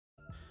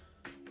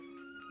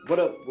What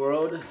up,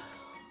 world?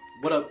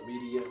 What up,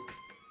 media?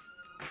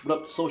 What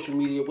up, social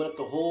media? What up,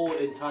 the whole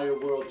entire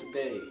world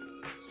today?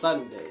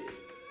 Sunday.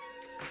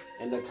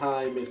 And the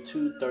time is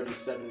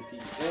 2:37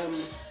 p.m.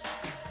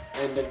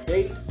 And the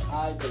date,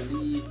 I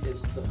believe,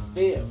 is the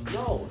 5th.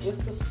 No, it's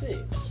the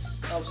 6th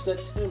of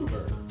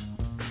September.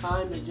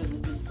 Time is just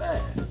moving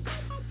fast.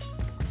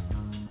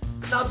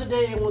 Now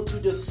today I want to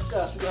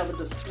discuss, we have a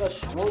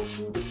discussion. I want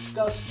to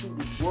discuss to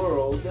the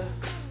world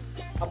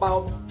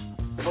about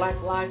the Black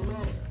Lives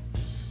Matter.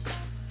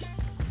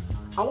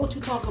 I want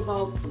to talk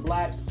about the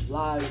Black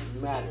Lives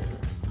Matter.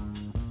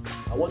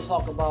 I want to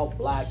talk about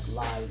Black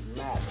Lives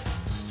Matter.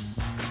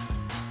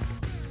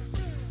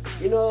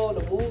 You know,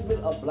 the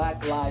movement of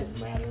Black Lives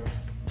Matter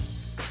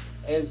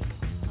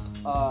is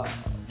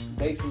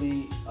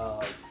basically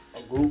a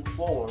group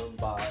formed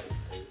by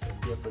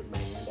a different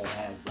man that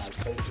has black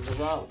faces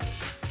around him.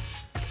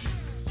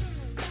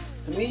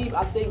 To me,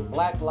 I think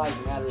Black Lives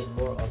Matter is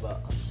more of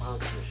a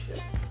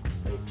sponsorship,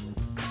 basically.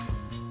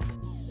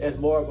 It's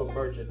more of a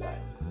merchandise.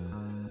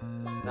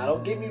 Now,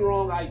 don't get me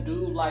wrong, I do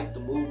like the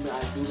movement,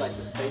 I do like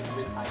the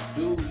statement, I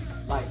do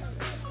like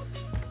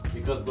that.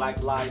 Because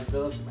Black Lives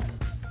does matter.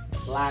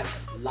 Black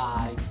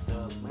lives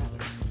does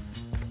matter.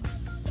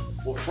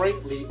 Well,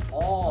 frankly,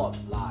 all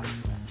lives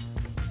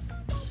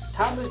matter.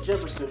 Thomas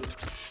Jefferson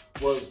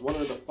was one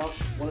of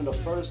the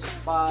first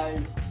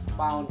 5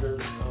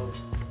 founders of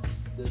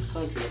this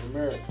country of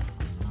America.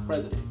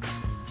 President.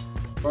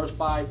 First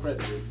 5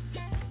 presidents.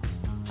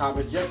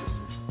 Thomas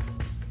Jefferson.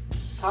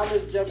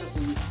 Thomas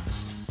Jefferson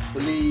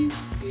believed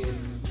in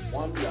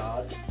one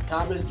God.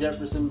 Thomas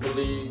Jefferson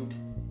believed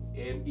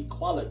in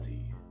equality.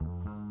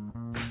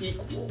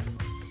 Equal.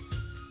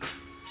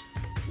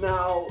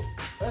 Now,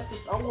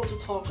 I want to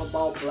talk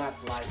about Black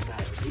Lives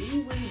Matter. Do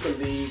you really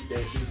believe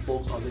that these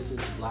folks are listening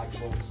to black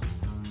folks?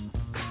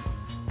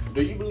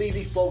 Do you believe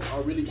these folks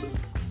are really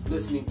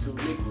listening to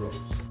Negroes?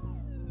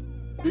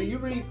 Do you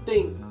really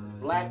think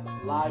Black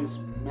Lives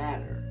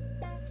Matter?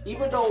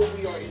 Even though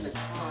we are in a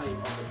time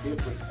of a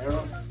different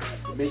era,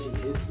 we're making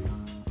history.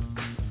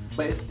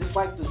 But it's just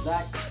like the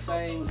exact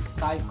same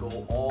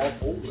cycle all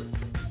over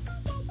again.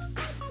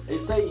 They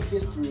say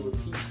history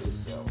repeats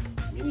itself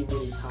many,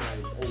 many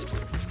times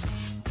over.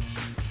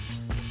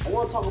 I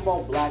want to talk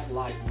about Black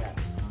Lives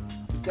Matter.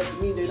 Because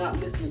to me, they're not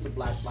listening to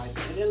Black Lives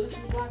Matter, they're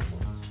listening to black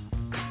folks.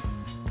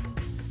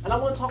 And I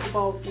want to talk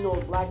about,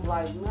 Black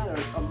Lives Matter,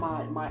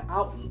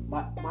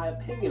 my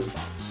opinion about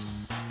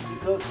it.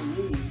 Because to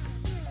me,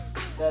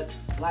 that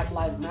Black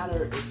Lives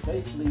Matter is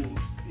basically,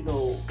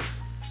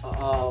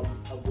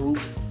 a group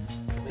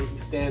basically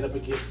stand up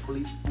against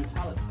police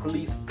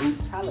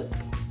brutality,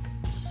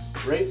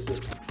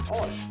 racism,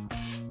 all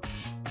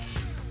that.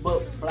 But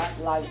Black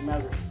Lives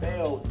Matter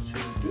failed to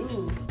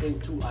do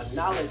and to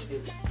acknowledge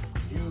and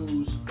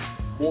use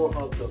more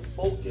of the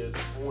focus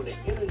on the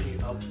energy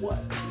of what?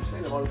 I keep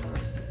saying it all the time.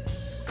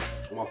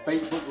 On my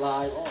Facebook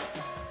Live, all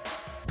that.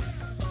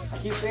 I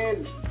keep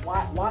saying,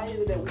 why is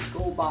it that we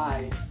go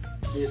by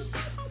this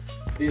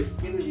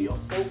energy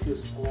of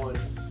focus on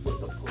what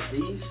the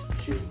police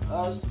shooting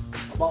us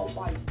about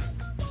white folks?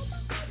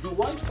 Do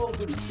white folks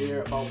really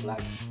care about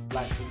black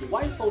folks? Do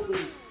white folks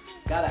really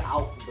got it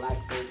out for black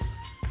folks?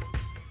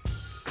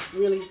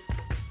 Really?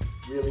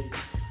 Really?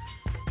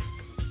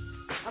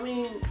 I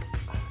mean,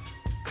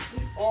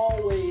 we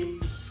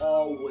always,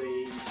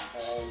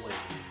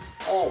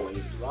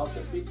 throughout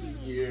the 50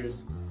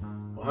 years,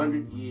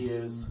 100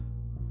 years,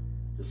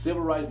 the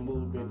civil rights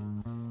movement,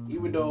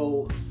 even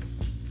though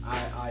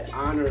I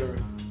honor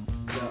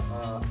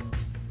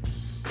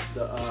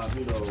the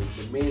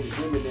men and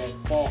women that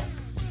fought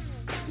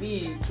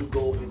need to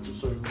go into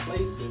certain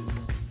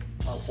places,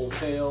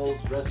 hotels,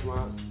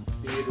 restaurants,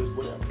 theaters,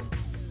 whatever.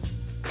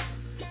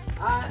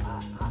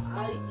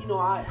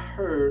 I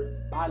heard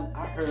a lot of Malcolm,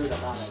 I heard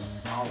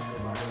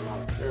a lot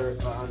of Farrakhan,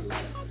 a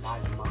lot of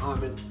Elijah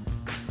Muhammad.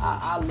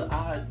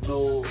 I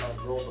know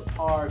of Rosa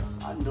Parks.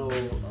 I know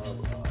of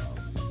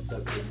the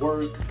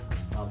work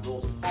of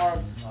Rosa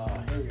Parks,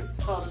 Harriet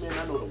Tubman.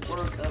 I know the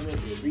work of it,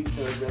 the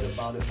research, read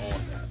about it, all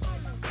that.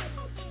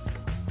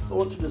 So I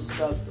want to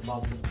discuss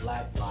about this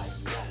Black Lives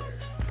Matter.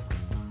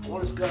 I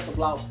want to discuss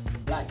about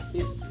Black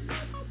history.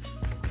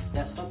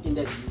 That's something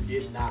that you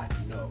did not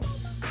know.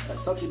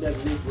 That's something that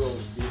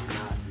Negroes did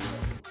not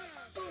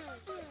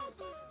know.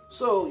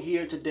 So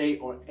here today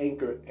on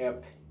Anchor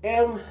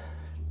FM,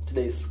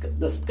 today's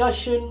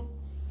discussion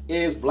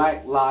is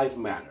Black Lives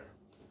Matter.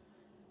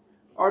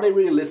 Are they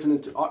really listening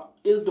to?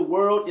 Is the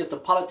world? Is the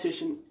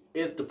politician?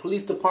 Is the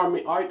police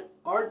department?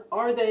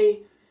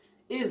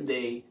 Is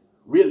they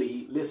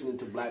really listening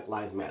to Black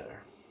Lives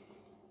Matter?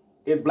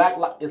 Is Black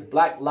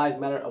Lives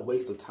Matter a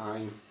waste of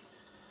time?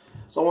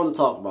 So I want to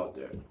talk about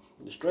that.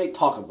 Straight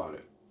talk about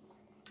it.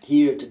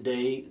 Here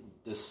today,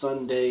 this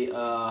Sunday,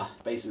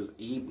 basis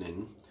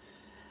evening,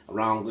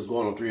 around it's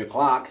going on 3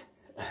 o'clock,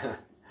 and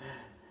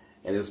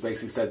it's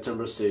basically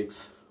September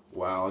 6th.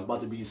 Wow, it's about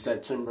to be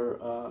September.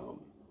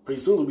 Pretty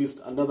soon will be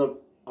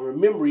a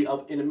memory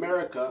of in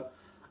America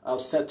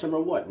of September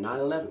what?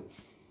 9/11.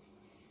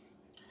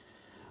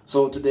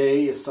 So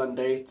today is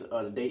Sunday,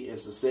 the date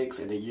is the 6th,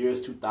 and the year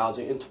is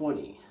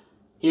 2020.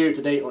 Here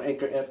today on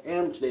Anchor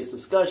FM, today's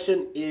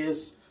discussion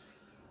is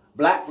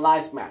Black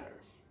Lives Matter.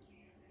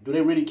 Do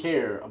they really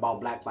care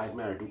about Black Lives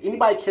Matter? Do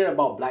anybody care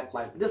about Black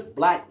Lives Matter? This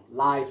Black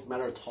Lives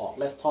Matter talk.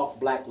 Let's talk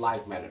Black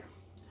Lives Matter.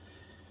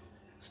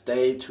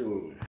 Stay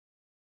tuned.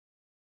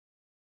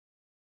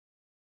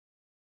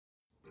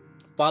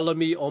 Follow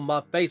me on my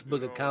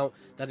Facebook account.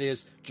 That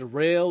is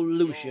Jarrell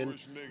Lucian.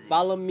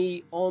 Follow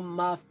me on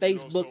my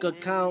Facebook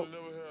account,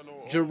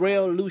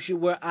 Jarrell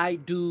Lucian, where I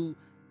do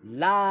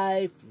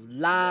live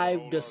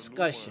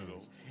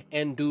discussions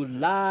and do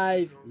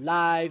live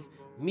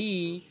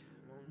me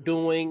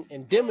doing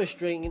and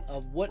demonstrating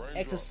of what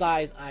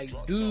exercise I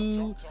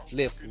do,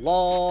 lift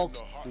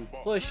logs, do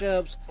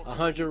push-ups,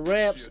 100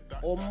 reps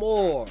or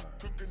more.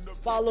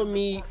 Follow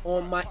me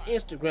on my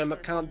Instagram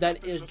account,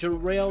 that is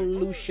Jarrell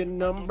Lucian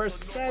number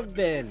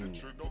 7.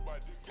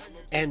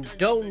 And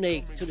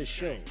donate to the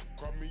show.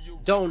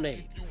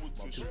 Donate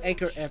to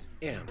Anchor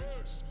FM.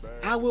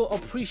 I will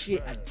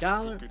appreciate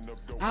 $1.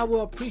 I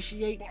will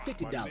appreciate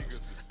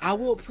 $50. I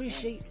will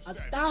appreciate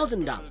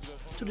 $1,000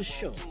 to the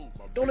show.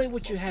 Donate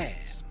what you have.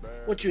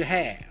 What you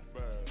have.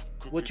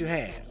 What you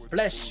have.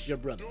 Bless your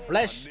brother.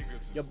 Bless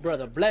your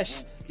brother.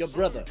 Bless your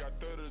brother.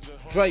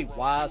 Dre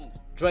Wise.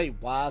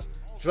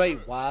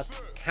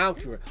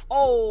 Conqueror.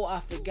 Oh,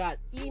 I forgot.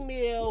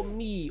 Email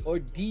me or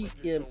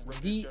DM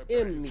me.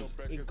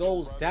 It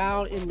goes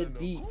down in the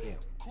DM.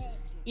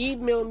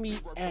 Email me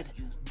at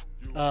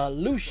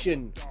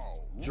Lucian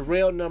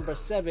Jarrell number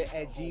 7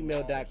 at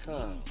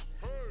gmail.com.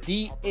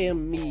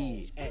 DM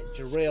me at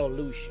Jarrell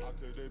Lucian.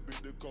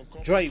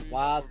 Dre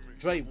Wise,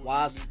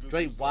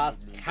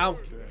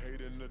 Conqueror.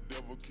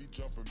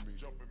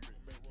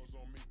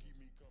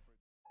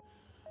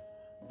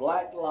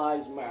 Black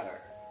Lives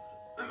Matter.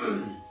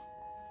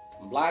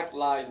 Black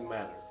Lives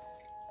Matter.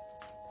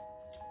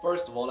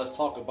 First of all, let's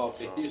talk about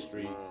the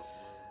history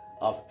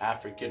of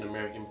African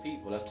American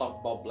people. Let's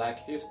talk about Black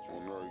history.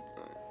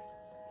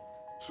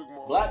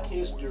 Black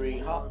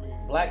history,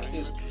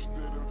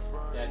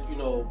 that,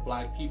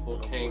 black people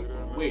came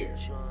from where?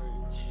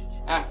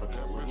 Africa.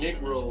 Where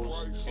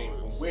Negroes came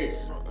from where?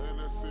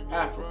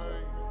 Africa.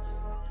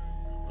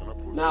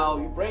 Now,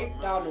 you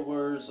break down the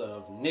words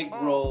of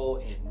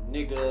Negro and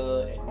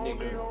nigga and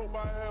nigger.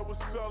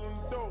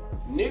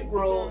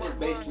 Negro is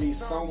basically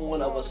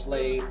somewhat of a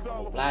slave,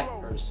 a black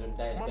person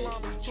that is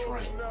basically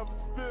trained.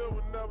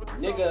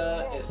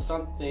 Nigga is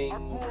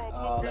something,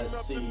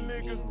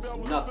 means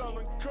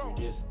nothing. You're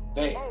just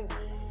there.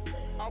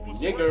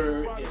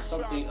 Nigger is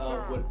something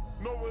of what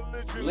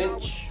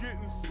lynch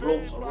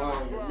ropes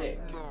around your neck.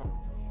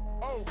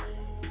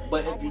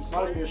 But if you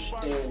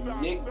understand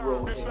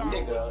Negro and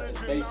nigga,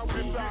 it's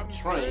basically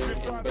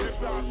trained, and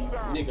basically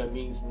nigga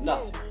means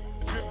nothing.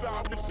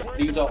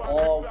 These are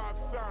all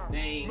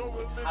names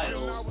and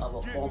titles of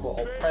a former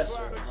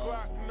oppressor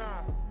of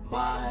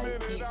my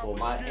people,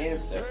 my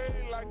ancestors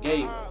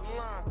gave us.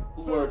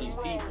 Who were these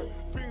people?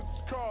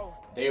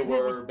 They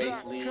were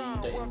basically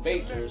the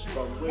invaders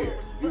from where?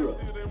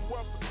 Europe.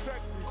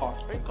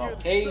 The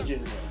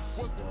Caucasian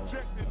race, the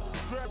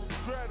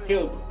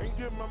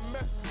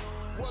Pilgrims.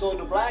 So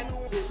the black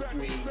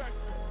history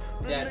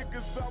that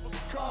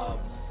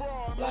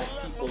black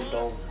people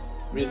don't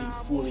really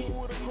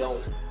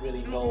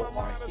know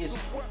our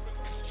history.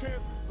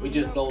 We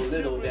just know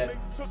little that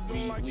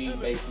we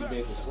basically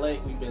been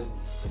enslaved. We've been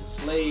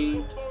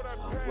enslaved,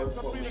 worked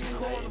for a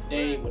night and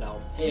day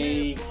without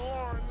pay.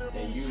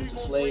 They used the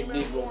slave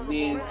Negro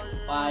men to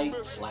fight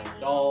like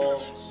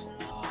dogs.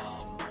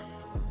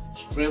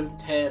 Strength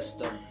test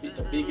the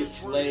biggest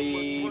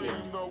slave,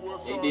 and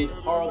they did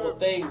horrible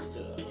things to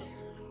us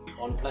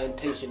on the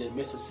plantation in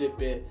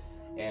Mississippi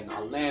and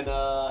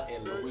Atlanta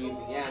and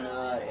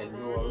Louisiana and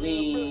New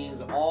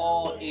Orleans,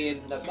 all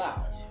in the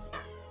South.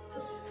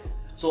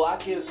 So I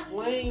can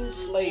explain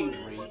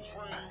slavery,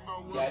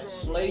 that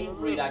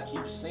I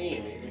keep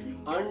saying it. If you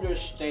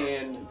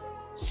understand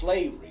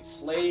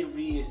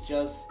slavery is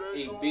just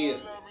a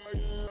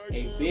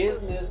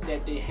business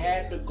that they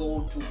had to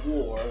go to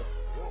war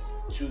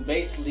to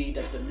basically,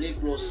 that the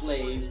Negro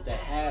slaves that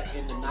had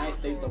in the United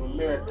States of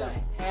America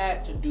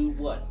had to do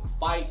what?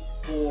 Fight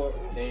for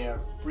their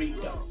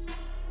freedom.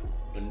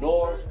 The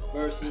North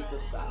versus the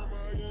South.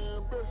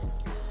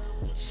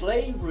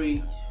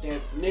 Slavery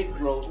that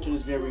Negroes to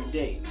this very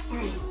day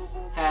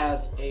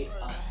has a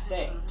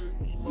effect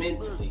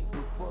mentally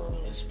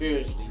and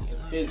spiritually and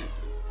physically.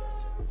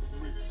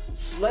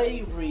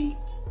 Slavery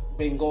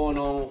been going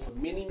on for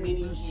many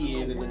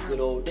years in the good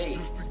old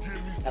days.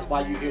 That's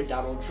why you hear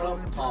Donald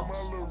Trump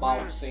talks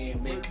about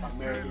saying make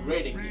America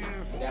great again.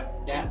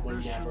 That will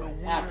never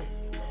happen.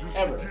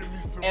 Ever.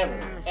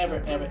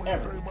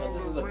 Because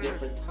this is a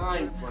different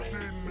time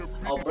frame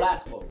of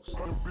black folks.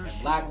 And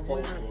black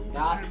folks will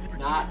not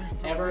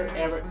ever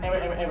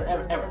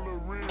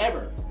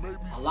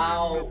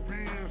allow,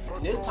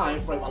 in this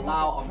time frame,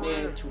 allow a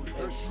man to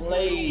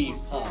enslave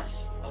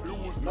us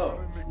again. No,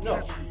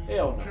 hell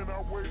no.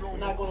 We're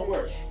not going to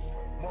work.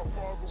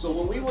 So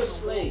when we were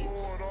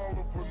slaves,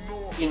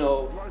 you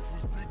know,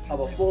 of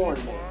a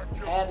foreign man,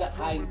 had the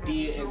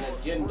idea and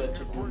agenda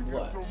to do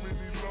what?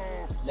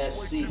 Let's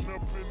see.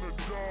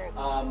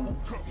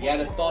 He had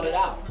to thought it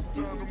out.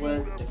 This is where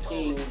the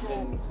kings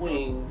and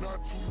queens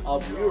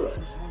of Europe.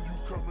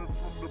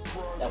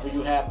 That's where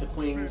you have the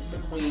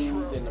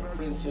queens and the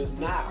princes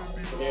now.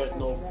 But there's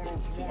no,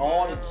 see,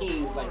 all the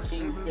kings like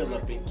King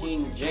Philip and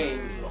King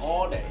James and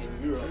all that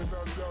in Europe.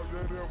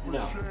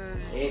 No,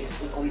 it's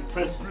only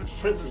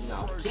princes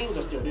now. The kings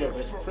are still there, but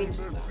it's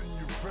princes now.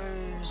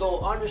 So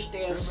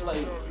understand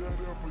slavery,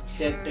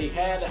 that they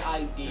had the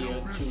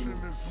idea to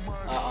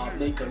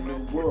make a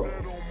new world.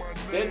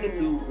 Then the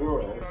new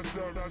world,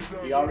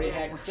 they already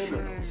had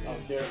criminals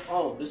of their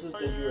own. This is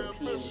the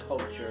European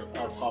culture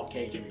of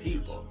Caucasian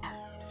people.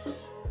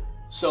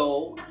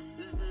 So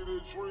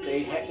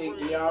they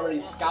already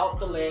scout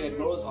the land and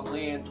notice a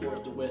land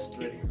towards the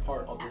western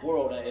part of the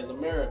world that is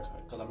America,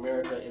 because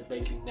America is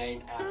basically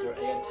named after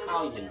an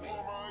Italian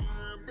man.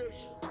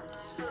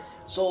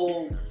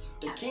 So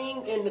the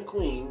king and the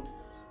queen,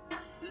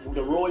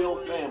 the royal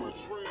family,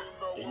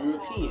 the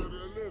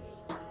Europeans,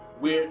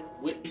 with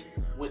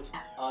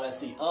let's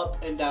see,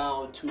 up and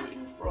down, to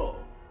and fro,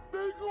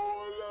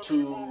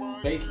 to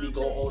basically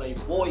go on a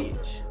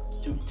voyage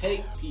to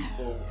take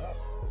people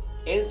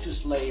into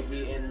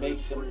slavery and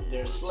make them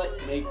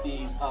make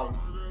these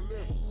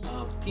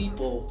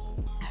people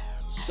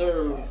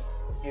serve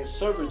in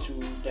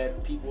servitude,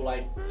 that people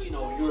like, you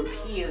know,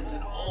 Europeans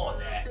and all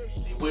that.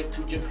 They went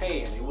to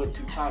Japan, they went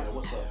to China.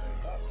 What's up,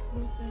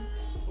 man?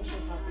 What's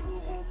your topic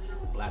today?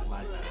 Black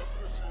Lives Matter.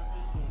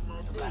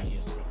 And Black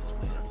history.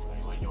 Explain everything.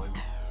 You want to join me?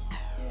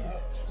 Yeah.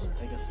 Just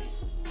take a seat.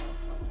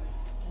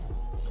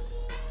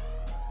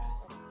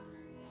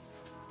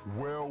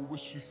 Well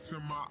wishes to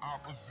my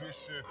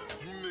opposition.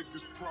 You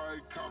niggas probably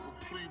cop a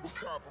plea, but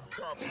cop a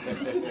I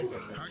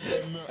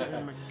got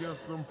nothing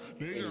against them.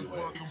 They got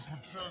fucking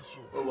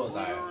potential. Where was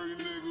I? Every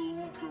nigga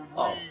who can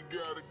Oh, read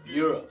gotta get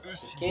Europe. his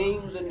The issue.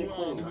 kings and the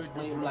queens.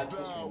 Explain Black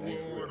history, baby.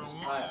 This is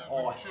how it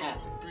all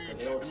happened. Because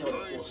they don't tell the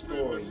full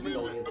story. You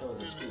know they tell us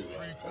in school,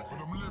 right? But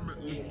I'm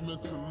limitless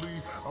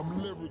mentally.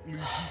 I'm lyrically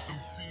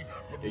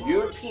The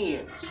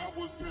Europeans,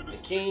 the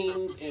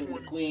kings and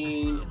the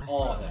queen, and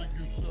all that.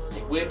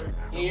 They went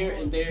here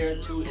and there,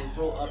 to and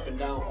fro, up and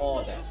down,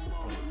 all that.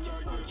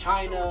 From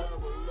China,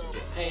 to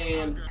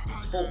Japan,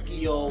 to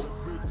Tokyo.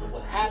 And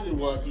what happened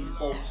was these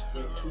folks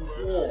went to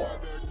war.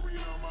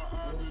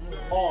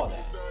 All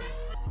that.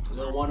 A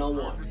little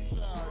one-on-one.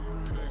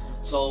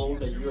 So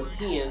the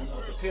Europeans,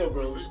 or the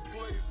pilgrims,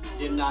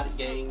 did not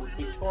gain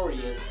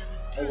victorious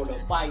over the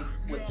fight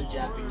with the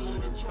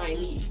Japanese and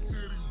Chinese.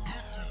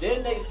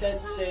 Then they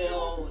set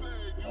sail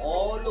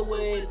all the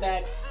way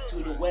back to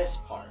the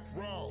west part.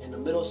 In the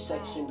middle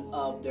section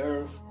of the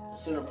earth, the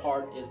center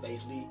part is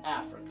basically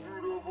Africa.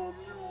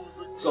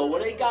 So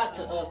when they got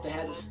to us, they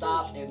had to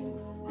stop and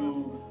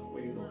do.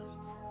 Where you going?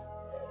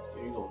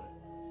 Where you going?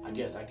 I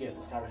guess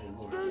this conversation is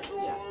moving.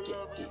 Yeah,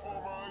 get.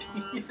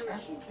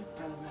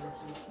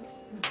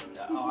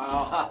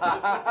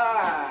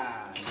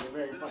 Oh, you're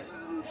very funny.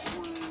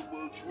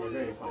 You're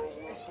very funny.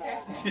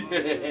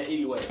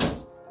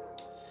 Anyways.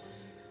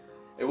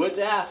 They went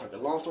to Africa.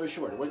 Long story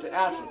short, they went to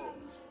Africa.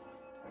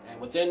 And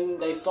within,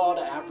 they saw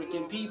the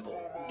African people.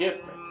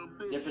 Different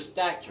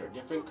stature,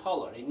 different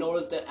color. They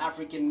noticed that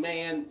African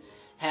man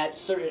had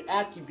certain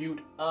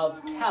attribute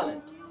of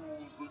talent,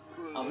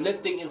 of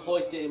lifting and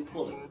hoisting and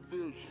pulling.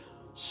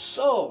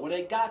 So, when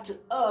they got to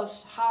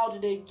us, how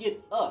did they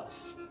get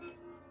us?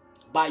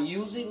 By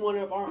using one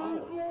of our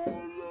own.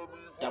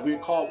 That we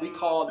call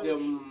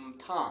them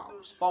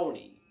Toms,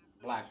 phony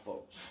black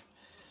folks.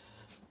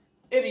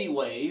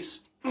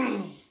 Anyways,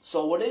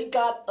 so when they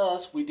got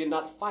us, we did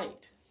not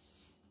fight.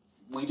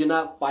 We did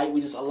not fight.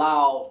 We just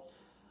allowed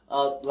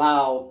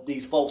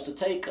these folks to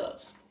take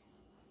us.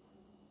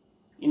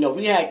 You know,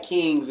 we had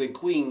kings and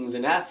queens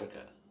in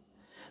Africa.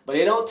 But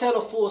they don't tell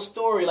the full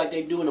story like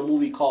they do in a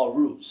movie called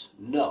Roots.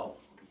 No,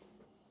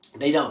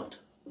 they don't.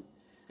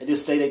 They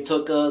just say they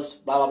took us,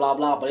 blah, blah, blah,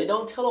 blah. But they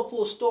don't tell the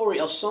full story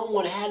of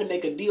someone had to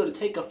make a deal to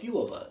take a few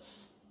of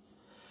us.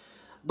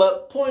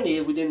 But point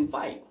is, we didn't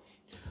fight.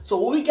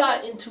 So when we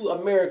got into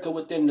America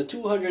within the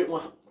 200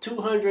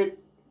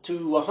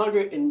 to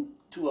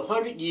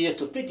 100 years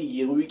to 50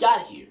 years, when we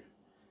got here,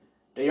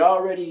 they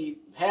already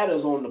had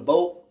us on the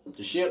boat,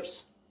 the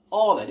ships,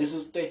 all that. This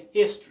is the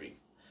history.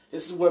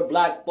 This is where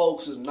black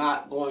folks is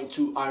not going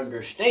to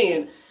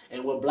understand,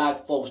 and where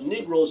black folks,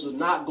 Negroes, is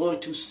not going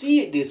to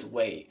see it this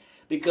way,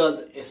 because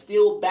it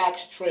still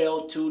backs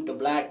trail to the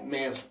black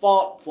man's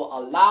fault for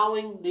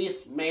allowing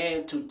this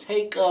man to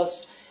take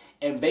us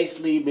and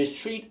basically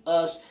mistreat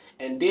us.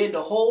 And then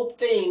the whole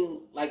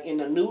thing, like in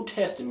the New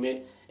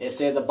Testament, it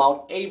says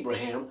about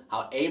Abraham,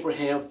 how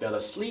Abraham fell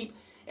asleep.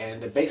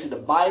 And basically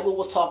the Bible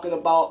was talking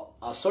about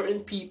a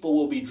certain people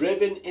will be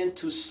driven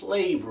into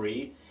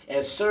slavery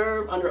and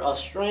serve under a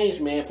strange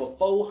man for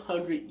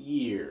 400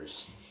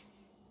 years.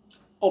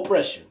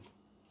 Oppression.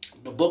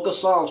 The book of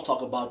Psalms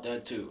talk about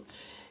that too.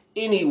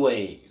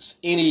 Anyways.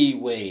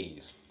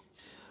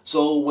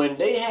 So when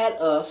they had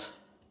us,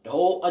 the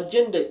whole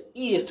agenda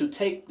is to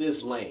take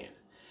this land.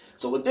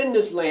 So within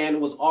this land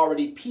was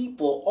already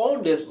people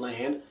on this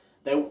land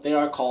that they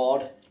are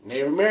called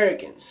Native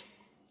Americans.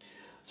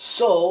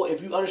 So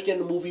if you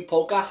understand the movie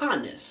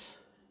Pocahontas,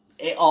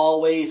 it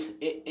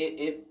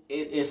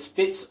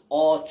fits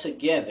all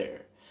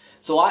together.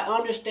 So I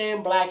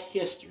understand black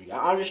history.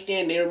 I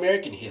understand Native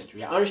American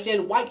history. I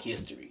understand white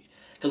history.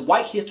 Because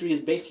white history is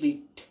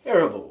basically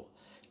terrible.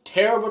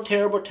 Terrible,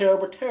 terrible,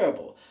 terrible,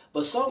 terrible.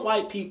 But some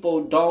white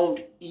people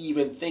don't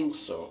even think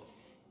so.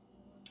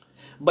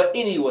 But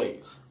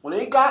anyways, when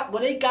they got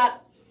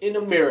in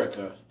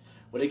America,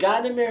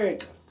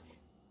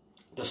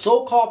 the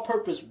so-called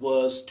purpose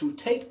was to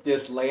take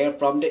this land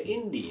from the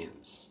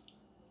Indians,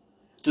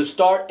 to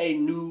start a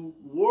new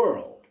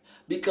world.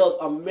 Because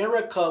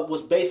America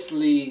was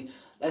basically,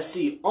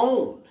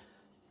 owned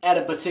at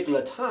a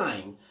particular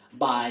time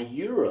by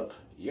Europe.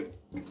 Yep.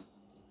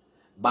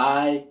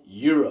 By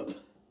Europe.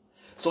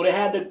 So they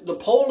had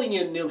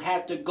Napoleon and them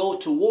had to go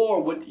to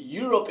war with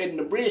Europe and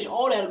the British.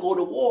 All they had to go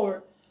to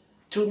war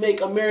to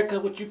make America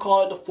what you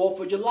call it the 4th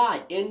of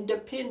July,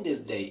 Independence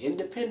Day,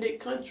 independent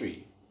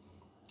country.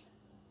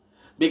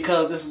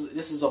 Because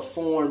this is a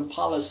foreign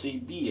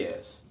policy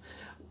BS.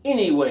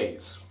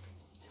 Anyways,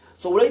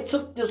 so they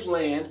took this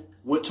land,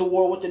 went to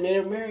war with the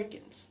Native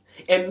Americans,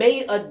 and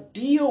made a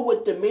deal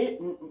with the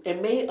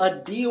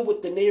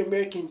Native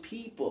American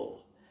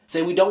people,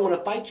 saying we don't want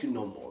to fight you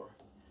no more.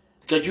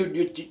 Because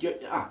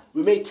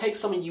we may take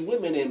some of you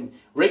women and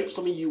rape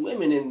some of you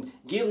women and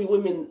give you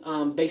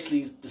women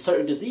basically the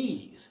certain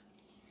disease.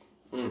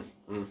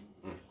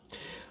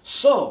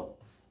 So,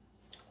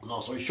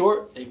 long story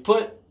short, they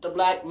put the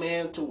black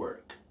man to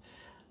work.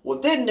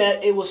 Within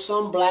that, it was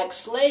some black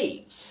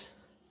slaves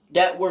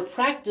that were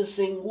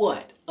practicing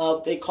what?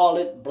 They call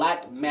it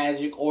black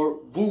magic or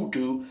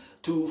voodoo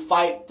to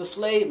fight the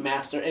slave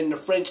master and the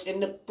French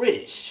and the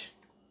British.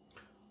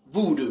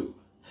 Voodoo.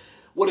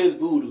 What is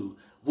voodoo?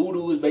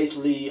 Voodoo is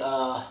basically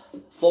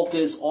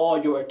focus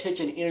all your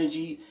attention,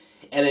 energy,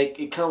 and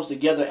it comes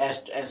together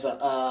as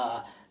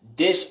a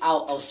dish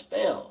out of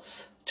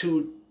spells.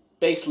 To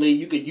basically,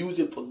 you could use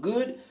it for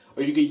good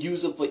or you could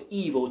use it for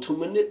evil to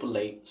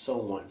manipulate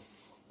someone,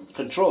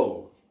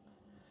 control.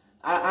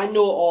 I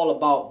know all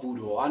about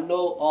voodoo. I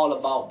know all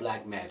about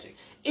black magic.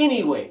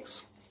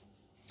 Anyways,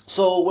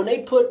 so when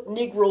they put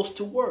Negroes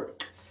to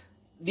work,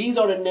 these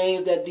are the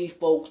names that these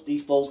folks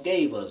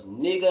gave us: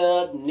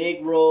 nigga,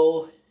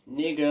 Negro,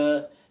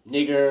 nigger,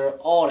 nigger,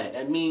 all that.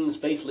 That means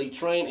basically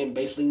train and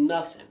basically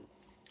nothing.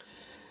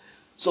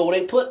 So when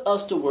they put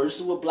us to work, this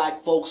is what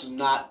black folks are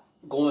not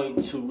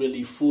going to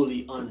really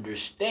fully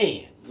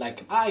understand,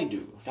 like I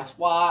do. That's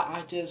why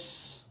I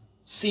just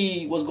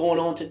see what's going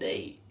on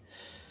today.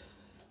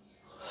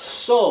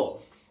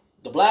 So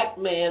the black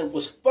man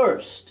was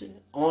first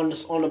on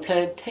the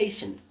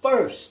plantation,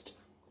 first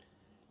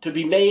to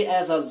be made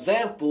as an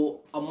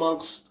example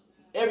amongst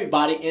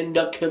everybody in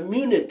the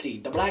community.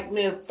 The black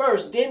man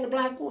first, then the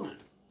black woman.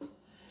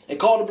 They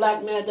called the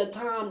black man at that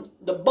time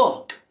the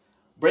buck,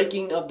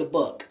 breaking of the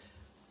buck.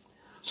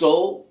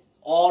 So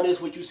all this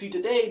what you see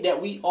today,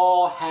 that we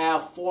all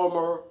have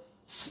former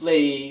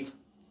slave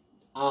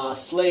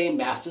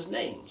masters'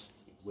 names,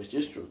 which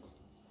is true.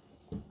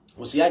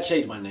 Well, see, I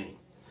changed my name.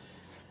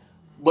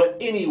 But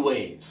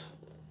anyways,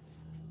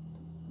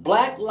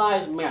 Black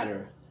Lives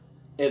Matter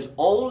is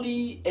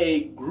only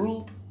a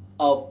group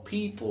of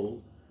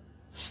people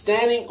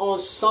standing on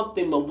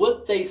something, but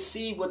what they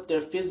see with their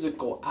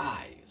physical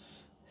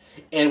eyes.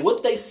 And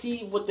what they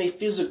see with their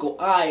physical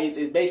eyes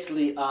is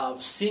basically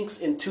sinks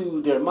into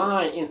their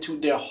mind, into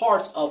their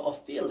hearts of a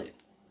feeling.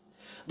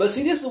 But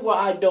see, this is what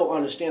I don't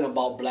understand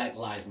about Black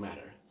Lives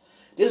Matter.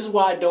 This is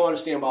what I don't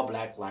understand about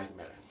Black Lives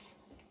Matter.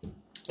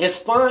 It's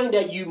fine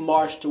that you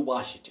march to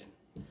Washington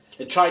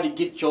to try to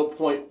get your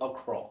point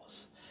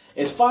across.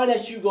 It's fine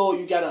that you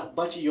got a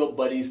bunch of your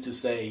buddies to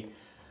say,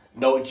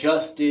 no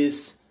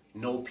justice,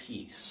 no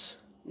peace.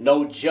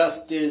 No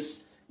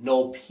justice,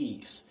 no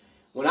peace.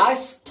 When I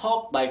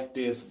talk like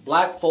this,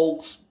 black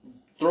folks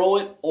throw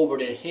it over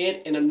their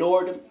head and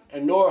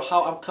ignore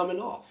how I'm coming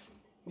off.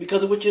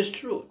 Because of which is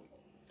true.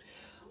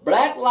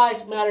 Black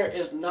Lives Matter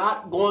is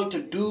not going to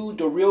do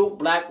the real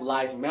Black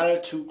Lives Matter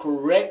to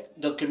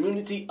correct the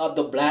community of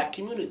the black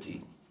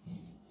community.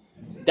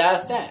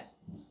 That's that.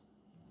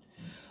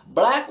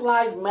 Black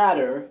Lives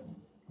Matter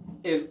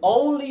is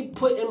only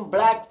putting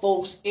black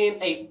folks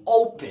in a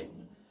open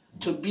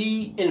to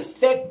be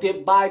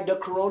infected by the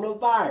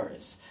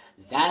coronavirus.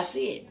 That's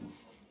it.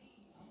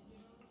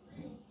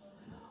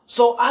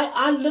 So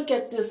I look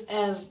at this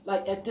as,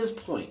 like, at this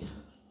point,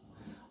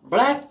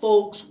 black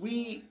folks,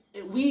 we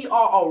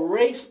are a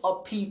race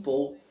of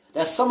people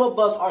that some of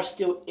us are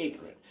still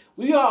ignorant.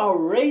 We are a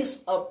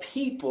race of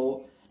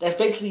people that's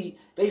basically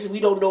we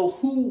don't know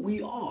who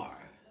we are.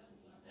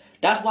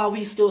 That's why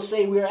we still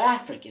say we're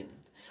African.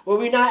 Well,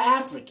 we're not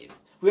African.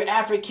 We're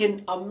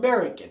African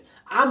American.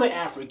 I'm an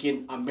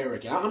African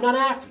American. I'm not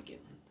African.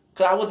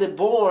 Because I wasn't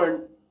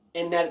born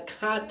in that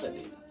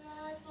continent.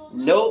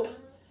 Nope.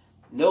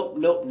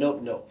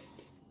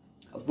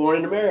 I was born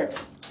in America.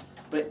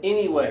 But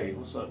anyway,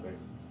 what's up, man?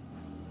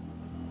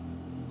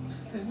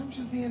 I'm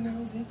just being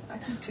nosy. I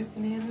keep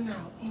tipping in and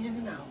out, in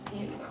and out,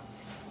 in and out.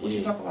 What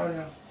you talking about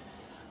now?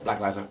 Black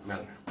Lives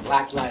Matter.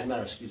 Black Lives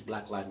Matter. Excuse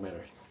Black Lives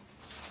Matter.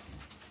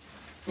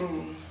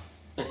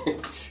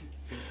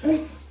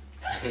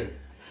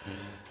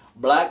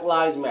 Black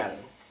Lives Matter.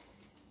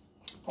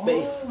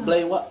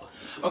 Blame what?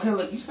 Okay,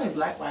 look, you say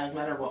Black Lives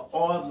Matter, but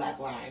all Black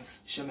lives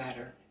should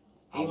matter.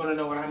 You want to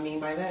know what I mean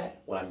by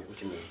that? What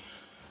you mean?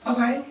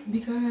 Okay,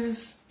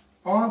 because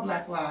all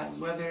Black lives,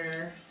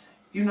 whether,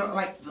 you know,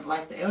 like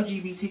the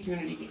LGBT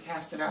community get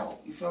casted out,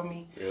 you feel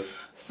me? Yep.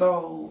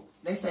 So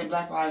they say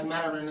Black Lives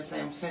Matter, but in the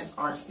same sense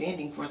aren't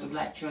standing for the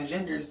black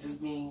transgenders that's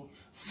being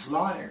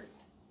slaughtered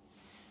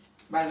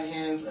by the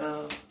hands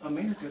of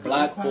America.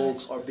 Black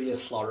folks are being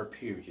slaughtered,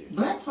 period.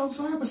 Black folks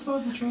are, but so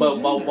is the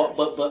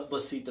transgenders.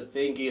 But see, the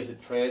thing is,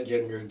 that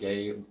transgender,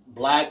 gay,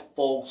 black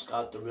folks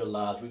got to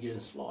realize we're getting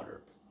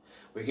slaughtered.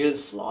 We're getting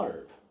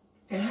slaughtered.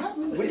 It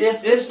happens.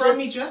 It's from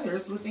each other.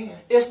 It's within.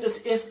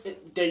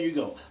 There you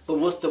go. But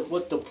what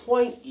the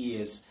point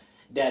is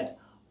that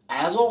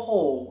as a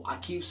whole, I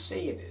keep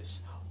saying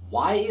this.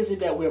 Why is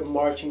it that we're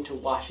marching to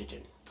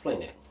Washington?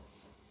 Explain that.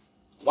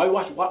 Why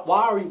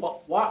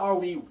are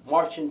we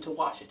marching to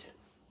Washington?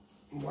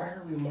 Why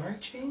are we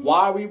marching?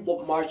 Why are we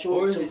marching?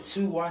 Or is it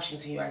to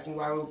Washington? You ask me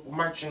why we're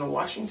marching to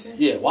Washington?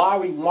 Yeah. Why are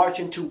we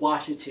marching to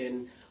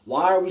Washington?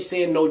 Why are we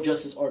saying no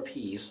justice or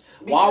peace?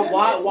 Why?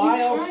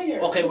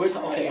 Okay,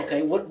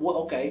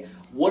 okay.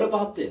 What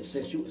about this?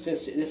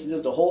 Since this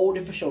is the whole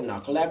different show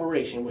now,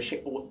 collaboration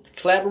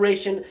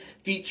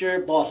feature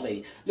boss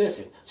lady.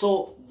 Listen.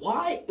 So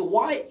why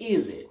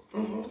is it?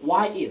 Mm-hmm.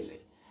 Why is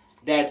it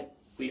that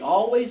we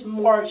always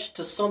march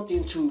to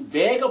something to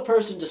beg a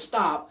person to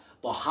stop?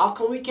 But how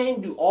come we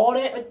can't do all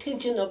that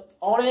attention of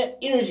all that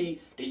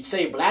energy that you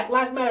say Black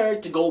Lives Matter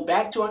to go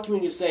back to our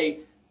community and say,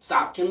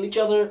 stop killing each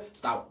other,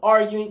 stop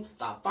arguing,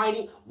 stop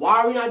fighting?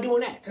 Why are we not doing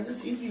that? Because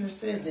it's easier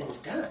said than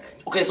done.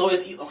 Okay, so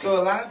it's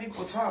So a lot of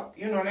people talk,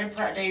 you know, they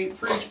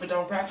preach but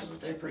don't practice what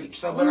they preach.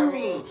 So, but I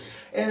mean,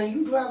 and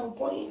you do have a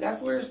point.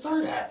 That's where it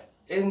started at.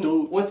 And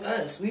with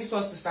us, we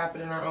supposed to stop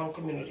it in our own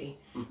community.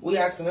 We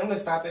asking them to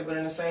stop it, but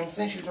in the same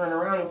sense, you turn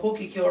around and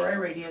Pookie killed Ray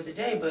Ray the other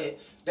day, but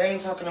they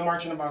ain't talking and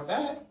marching about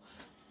that.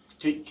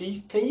 Can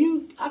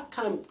you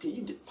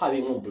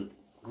probably won't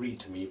agree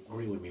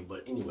with me,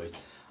 but anyways,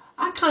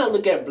 I kind of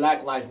look at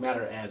Black Lives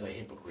Matter as a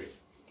hypocrite.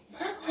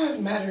 Black Lives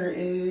Matter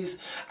is,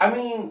 I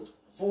mean,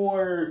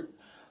 for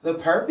the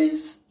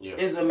purpose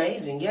is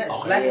amazing. Yes,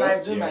 Black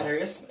lives do matter.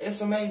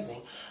 It's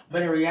amazing.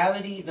 But in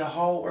reality, the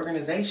whole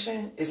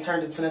organization is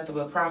turned into nothing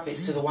but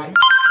profits to the white.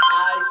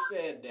 I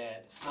said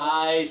that.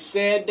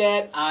 Say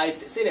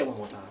that one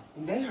more time.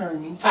 They heard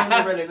me. Tell me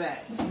to run it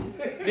back.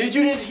 Did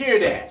you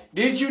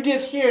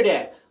just hear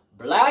that?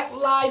 Black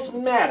Lives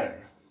Matter.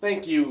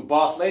 Thank you,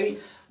 boss lady.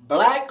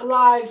 Black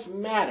Lives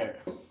Matter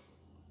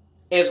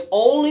is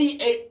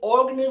only an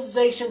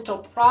organization to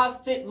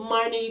profit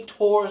money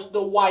towards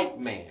the white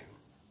man.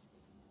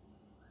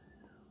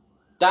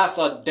 That's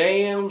a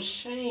damn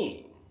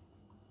shame.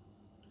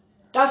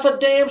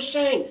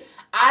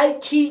 I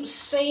keep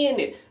saying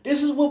it.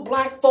 This is what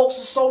black folks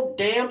are so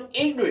damn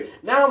ignorant.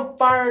 Now I'm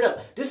fired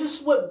up. This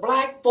is what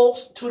black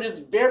folks to this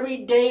very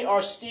day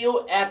are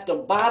still at the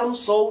bottom,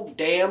 so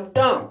damn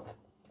dumb.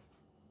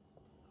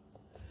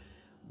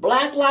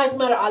 Black Lives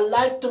Matter, I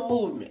like the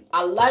movement.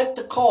 I like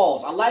the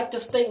cause. I like the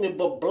statement.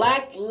 But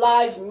Black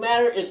Lives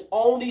Matter is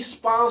only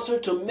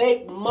sponsored to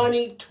make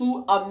money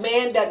to a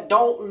man that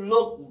don't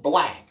look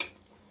black.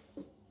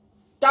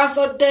 That's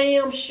a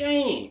damn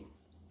shame.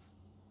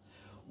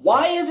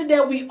 Why is it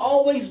that we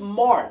always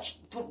march?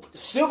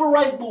 Civil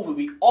rights movement,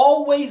 we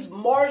always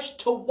march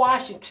to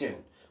Washington.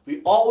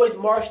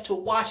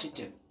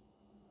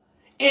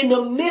 In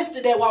the midst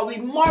of that, while we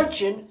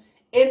marching,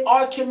 in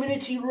our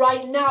community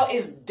right now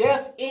is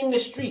death in the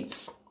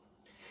streets.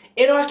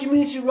 In our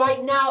community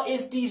right now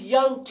is these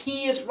young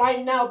kids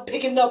right now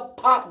picking up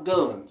pop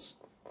guns.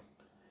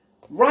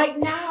 Right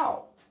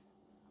now.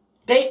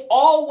 They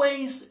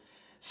always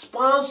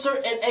sponsor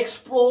and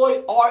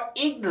exploit our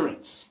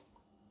ignorance.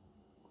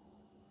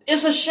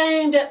 It's a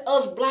shame that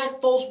us black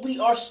folks, we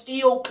are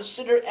still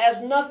considered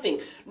as nothing.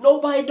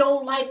 Nobody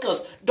don't like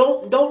us.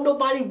 Don't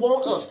nobody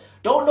want us.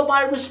 Don't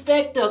nobody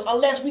respect us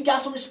unless we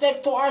got some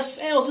respect for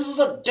ourselves. This is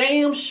a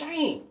damn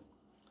shame.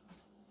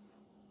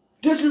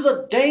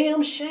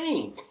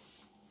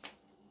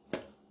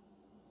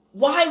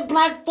 Why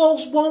black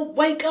folks won't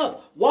wake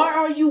up? Why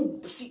are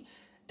you... See,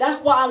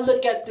 that's why I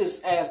look at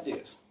this as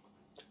this.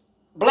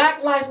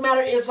 Black Lives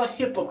Matter is a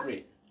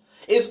hypocrite.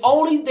 It's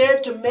only there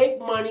to make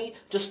money,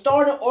 to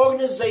start an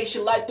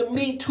organization like the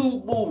Me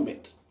Too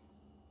movement.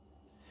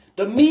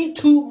 The Me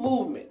Too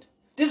movement.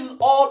 This is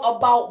all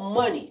about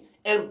money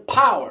and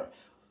power.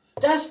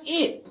 That's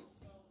it.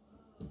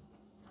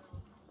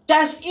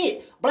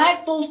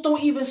 Black folks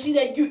don't even see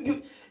that.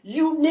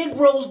 You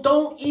Negroes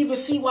don't even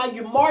see why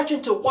you're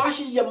marching to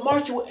Washington. You're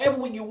marching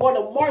wherever you want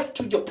to march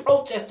to. You're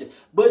protesting.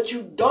 But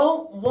you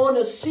don't want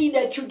to see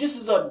that this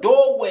is a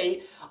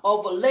doorway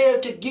of a layer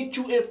to get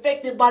you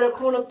infected by the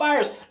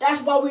coronavirus.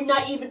 That's why we're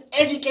not even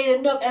educated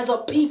enough as a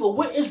people.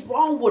 What is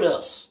wrong with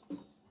us?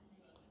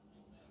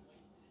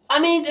 I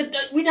mean,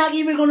 we're not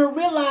even going to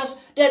realize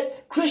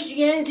that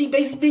Christianity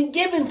basically been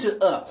given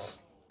to us.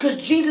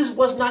 Because Jesus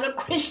was not a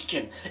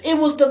Christian. It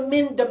was the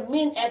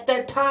men at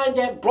that time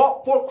that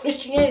brought forth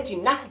Christianity,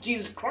 not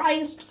Jesus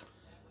Christ.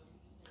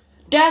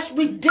 That's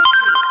ridiculous.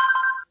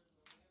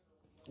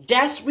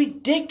 That's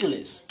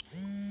ridiculous.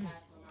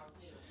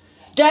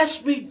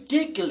 That's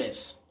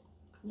ridiculous.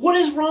 What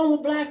is wrong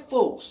with black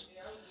folks?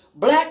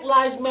 Black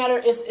Lives Matter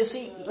is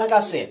see, like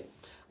I said,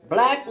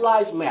 Black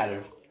Lives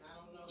Matter.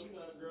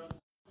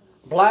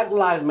 Black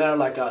Lives Matter,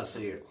 like I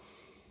said.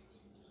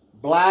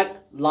 Black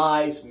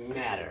Lives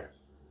Matter.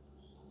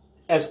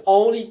 It's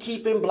only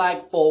keeping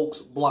black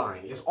folks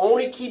blind. It's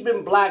only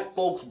keeping black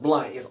folks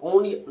blind. It's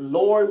only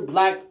luring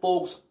black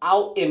folks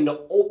out in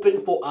the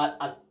open for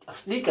a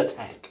sneak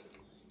attack.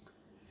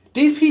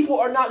 These people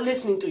are not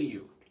listening to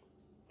you.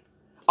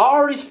 I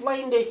already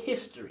explained the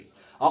history.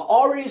 I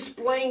already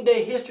explained the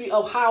history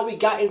of how we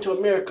got into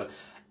America.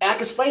 I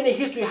can explain the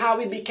history of how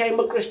we became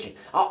a Christian.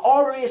 I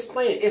already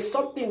explained it. It's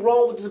something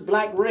wrong with this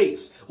black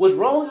race. What's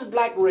wrong with this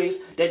black race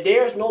that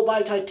there's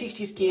nobody trying to teach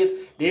these kids.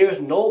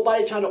 There's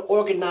nobody trying to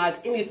organize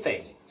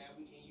anything.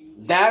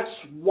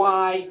 That's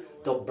why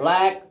the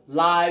Black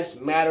Lives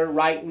Matter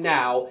right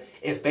now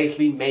is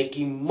basically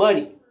making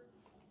money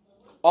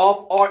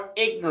off our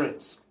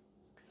ignorance.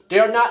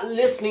 They're not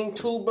listening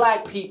to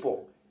black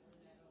people.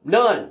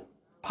 None.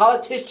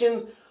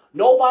 Politicians,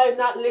 nobody's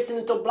not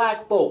listening to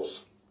black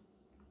folks.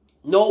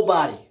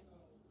 Nobody.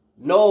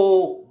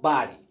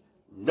 Nobody.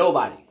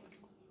 Nobody.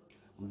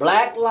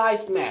 Black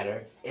Lives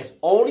Matter is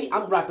only,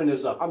 I'm wrapping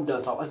this up. I'm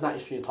done talking. It's not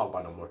interesting to talk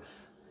about no more.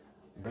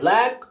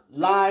 Black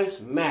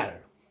Lives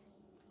Matter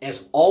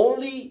is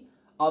only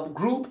a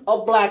group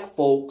of black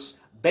folks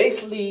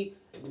basically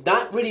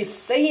not really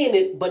saying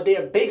it, but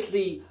they're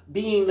basically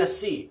being, let's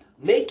see,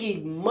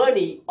 making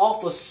money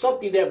off of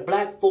something that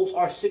black folks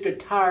are sick and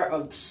tired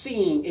of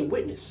seeing and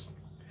witness.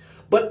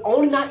 But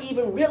only not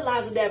even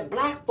realizing that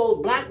black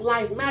folks, Black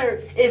Lives Matter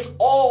is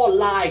all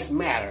lives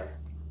matter.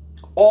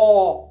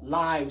 All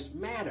lives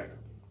matter.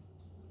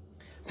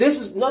 This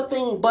is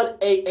nothing but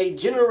a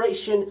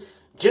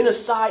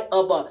genocide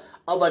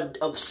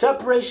of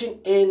separation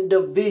and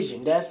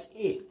division. That's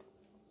it.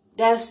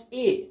 That's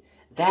it.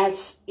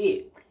 That's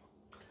it.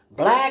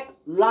 Black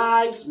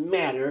Lives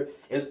Matter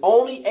is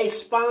only a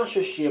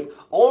sponsorship,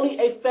 only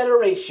a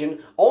federation,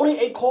 only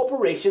a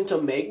corporation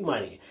to make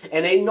money.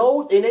 And they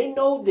know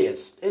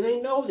this. And they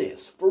know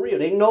this. For real.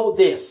 They know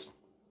this.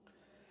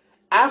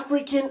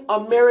 African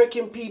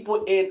American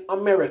people in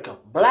America,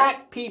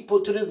 black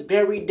people to this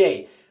very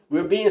day,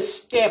 we're being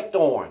stepped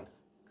on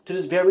to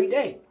this very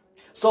day.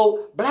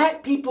 So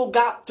black people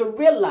got to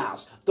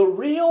realize the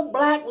real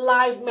Black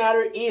Lives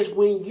Matter is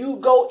when you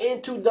go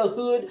into the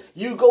hood,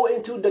 you go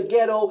into the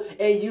ghetto,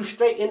 and you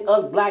straighten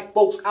us black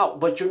folks out.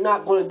 But you're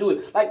not going to do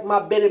it. Like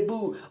my Betty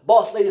Boo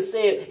boss lady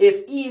said, it's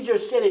easier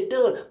said than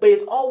done. But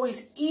it's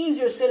always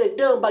easier said than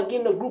done by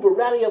getting a group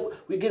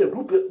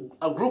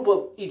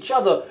of each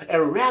other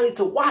and rally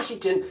to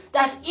Washington.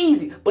 That's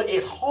easy, but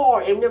it's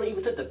hard and never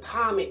even took the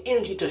time and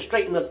energy to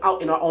straighten us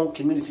out in our own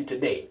community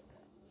today.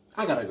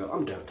 I gotta go.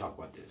 I'm done talking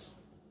about this.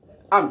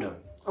 I'm done.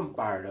 I'm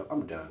fired up.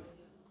 I'm done.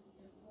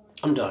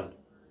 I'm done.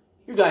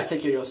 You guys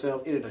take care of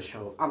yourself. End of the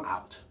show. I'm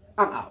out.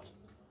 I'm out.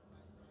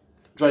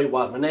 Dre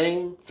was my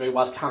name. Dre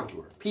was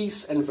Conqueror.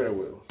 Peace and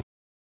farewell.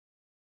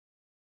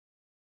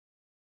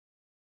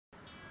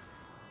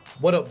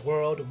 What up,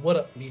 world? What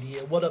up,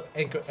 media? What up,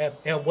 Anchor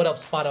FM? What up,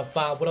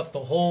 Spotify? What up, the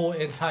whole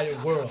entire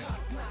world?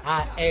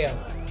 I am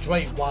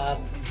Dre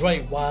Wise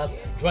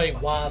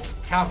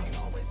Conqueror.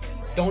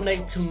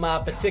 Donate to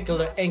my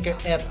particular Anchor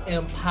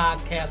FM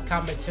podcast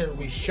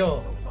commentary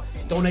show.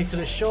 Donate to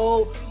the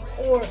show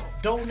or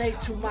donate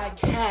to my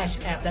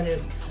Cash App. That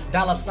is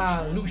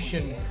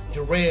 $Lucian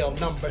Jarrell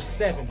number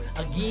 7.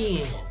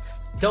 Again,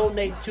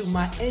 donate to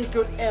my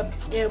Anchor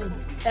FM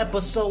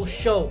episode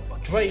show,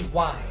 Dre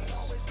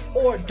Wise.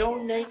 Or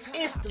donate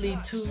instantly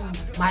to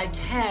my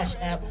Cash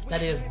App.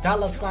 That is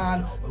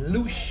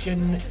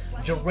 $Lucian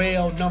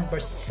Jarrell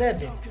number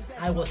 7.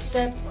 I will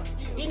accept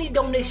any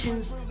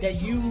donations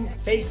that you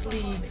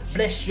basically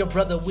bless your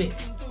brother with.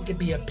 It could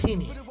be a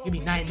penny, it could be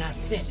 99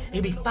 cents, it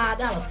could be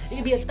 $5, it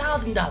could be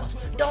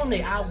 $1,000.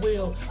 Donate, I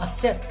will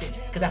accept it,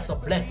 because that's a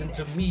blessing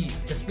to me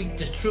to speak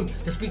this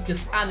truth, to speak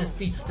this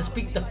honesty, to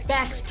speak the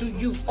facts to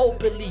you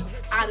openly,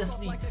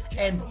 honestly,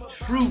 and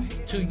true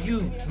to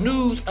you.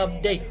 News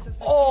update,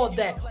 all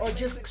that, or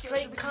just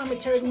straight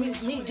commentary,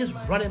 me just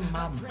running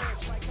my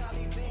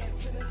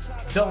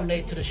mouth.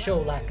 Donate to the show,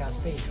 like I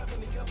said,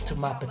 to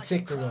my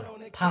particular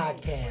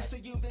podcast,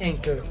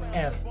 Anchor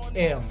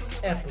FM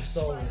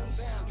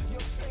episodes.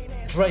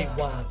 Dre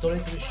Wise,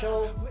 donate to the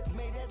show.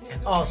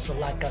 And also,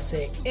 like I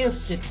said,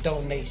 instant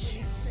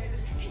donation.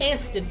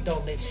 Instant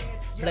donation.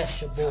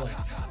 Bless your boy.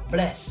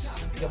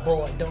 Bless your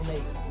boy.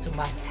 Donate to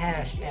my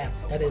cash app.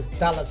 That is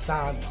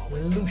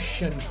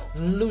 $Lucian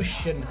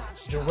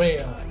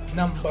Jarrell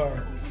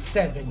number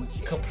 7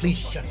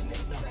 completion.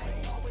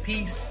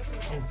 Peace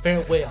and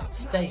farewell.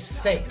 Stay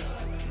safe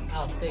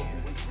out there.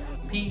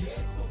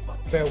 Peace,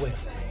 farewell.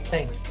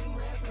 Thank you.